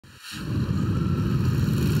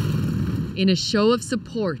In a show of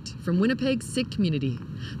support from Winnipeg's Sikh community,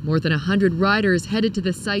 more than 100 riders headed to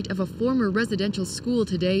the site of a former residential school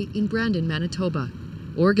today in Brandon, Manitoba.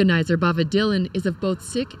 Organizer Bava Dillon is of both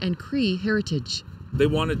Sikh and Cree heritage. They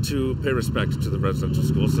wanted to pay respect to the residential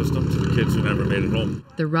school system, to the kids who never made it home.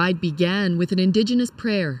 The ride began with an Indigenous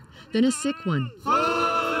prayer, then a Sikh one,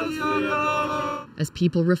 as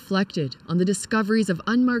people reflected on the discoveries of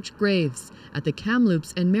unmarked graves at the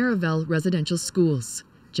Kamloops and Marival residential schools.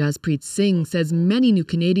 Jaspreet Singh says many new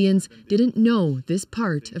Canadians didn't know this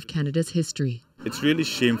part of Canada's history. It's really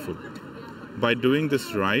shameful. By doing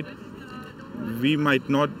this ride, we might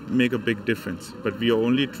not make a big difference, but we are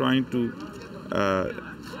only trying to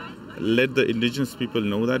let the Indigenous people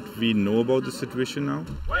know that we know about the situation now.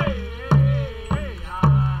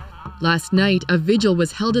 Last night, a vigil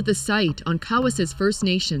was held at the site on Cowessess First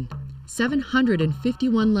Nation.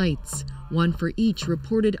 751 lights, one for each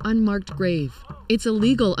reported unmarked grave. It's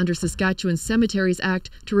illegal under Saskatchewan's Cemeteries Act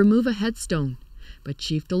to remove a headstone, but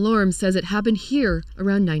Chief Delorme says it happened here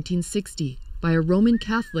around 1960 by a Roman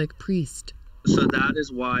Catholic priest. So that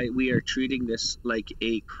is why we are treating this like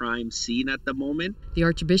a crime scene at the moment. The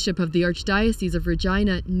Archbishop of the Archdiocese of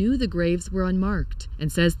Regina knew the graves were unmarked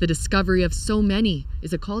and says the discovery of so many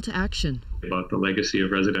is a call to action. About the legacy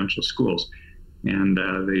of residential schools and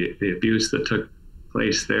the abuse that took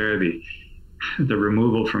place there, the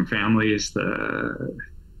removal from families, the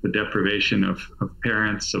deprivation of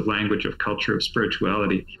parents, of language, of culture, of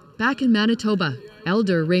spirituality. Back in Manitoba,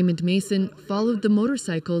 Elder Raymond Mason followed the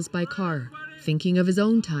motorcycles by car, thinking of his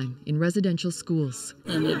own time in residential schools.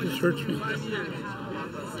 And it just hurts me,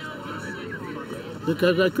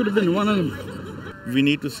 because I could have been one of them. We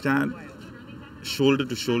need to stand shoulder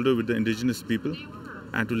to shoulder with the Indigenous people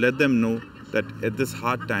and to let them know that at this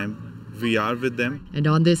hard time, we are with them. And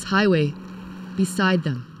on this highway, beside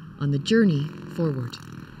them, on the journey forward.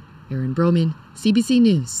 Erin Broman, CBC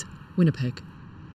News, Winnipeg.